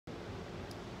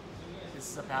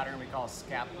This is a pattern we call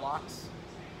Scap blocks.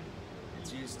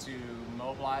 It's used to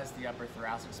mobilize the upper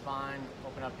thoracic spine,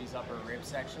 open up these upper rib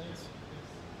sections,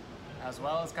 as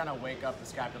well as kind of wake up the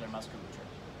scapular musculature.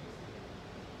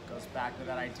 Goes back to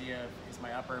that idea of, is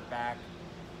my upper back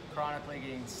chronically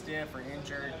getting stiff or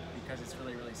injured because it's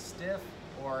really, really stiff,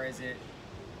 or is it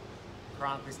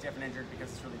chronically stiff and injured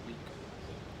because it's really weak?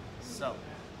 So,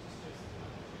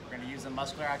 we're going to use a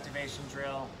muscular activation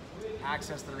drill,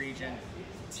 access the region,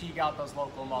 fatigue out those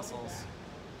local muscles,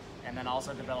 and then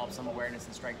also develop some awareness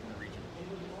and strength in the region.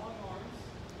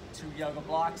 2 yoga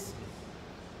blocks,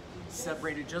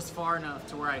 separated just far enough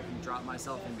to where I can drop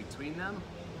myself in between them.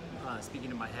 Speaking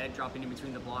to my head, dropping in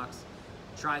between the blocks.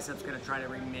 Triceps going to try to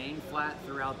remain flat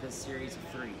throughout this series of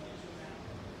 3.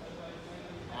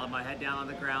 I'll have my head down on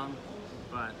the ground,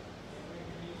 but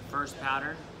first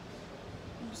pattern,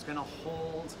 I'm just going to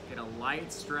hold, get a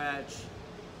light stretch.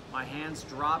 My hands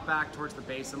drop back towards the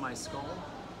base of my skull.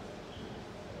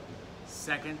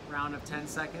 Second round of 10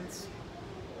 seconds.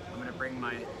 I'm going to bring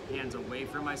my hands away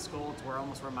from my skull to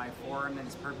almost where my forearm then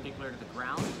is perpendicular to the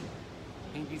ground.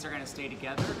 Pinkies are going to stay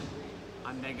together.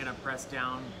 I'm then going to press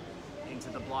down into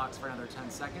the blocks for another 10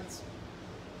 seconds.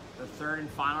 The third and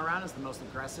final round is the most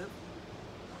aggressive.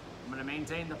 I'm going to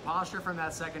maintain the posture from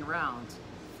that second round.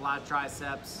 Flat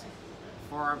triceps,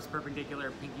 forearms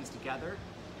perpendicular, pinkies together.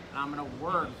 And I'm going to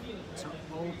work to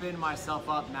open myself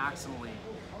up maximally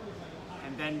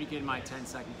and then begin my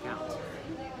 10-second count.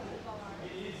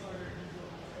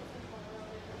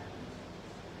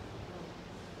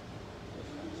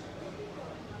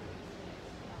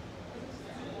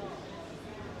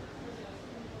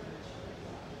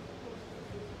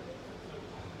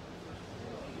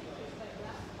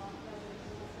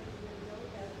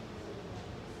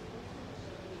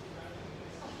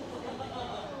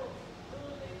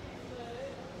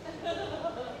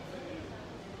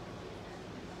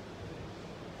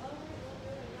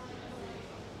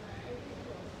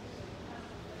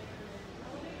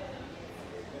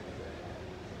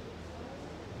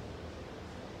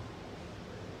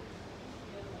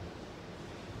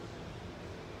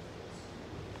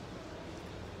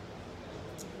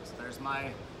 There's my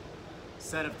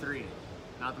set of 3.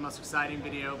 Not the most exciting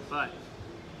video, but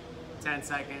 10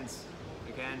 seconds.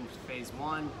 Again, phase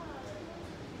 1.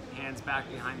 Hands back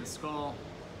behind the skull.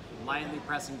 Lightly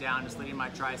pressing down, just letting my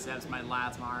triceps, my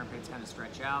lats, my armpits kind of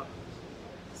stretch out.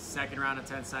 Second round of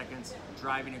 10 seconds.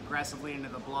 Driving aggressively into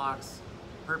the blocks.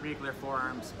 Perpendicular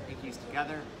forearms, pinkies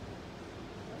together.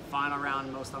 Final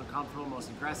round, most uncomfortable, most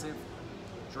aggressive.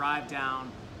 Drive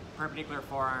down, perpendicular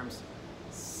forearms.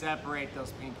 Separate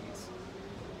those pinkies.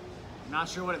 I'm not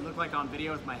sure what it looked like on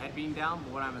video with my head being down,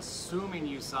 but what I'm assuming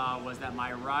you saw was that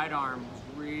my right arm was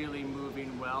really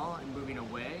moving well and moving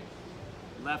away.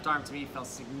 Left arm to me felt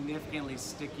significantly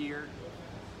stickier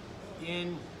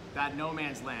in that no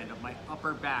man's land of my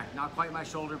upper back. Not quite my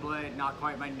shoulder blade, not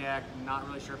quite my neck, not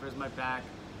really sure if it was my back,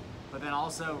 but then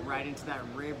also right into that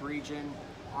rib region,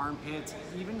 armpits,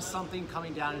 even something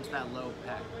coming down into that low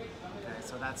pec. Okay,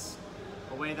 so that's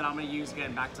a way that I'm going to use,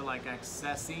 again, back to like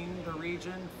accessing the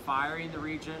region, firing the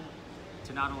region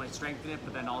to not only strengthen it,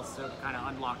 but then also kind of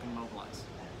unlock and mobilize.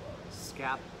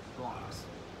 Scap blocks.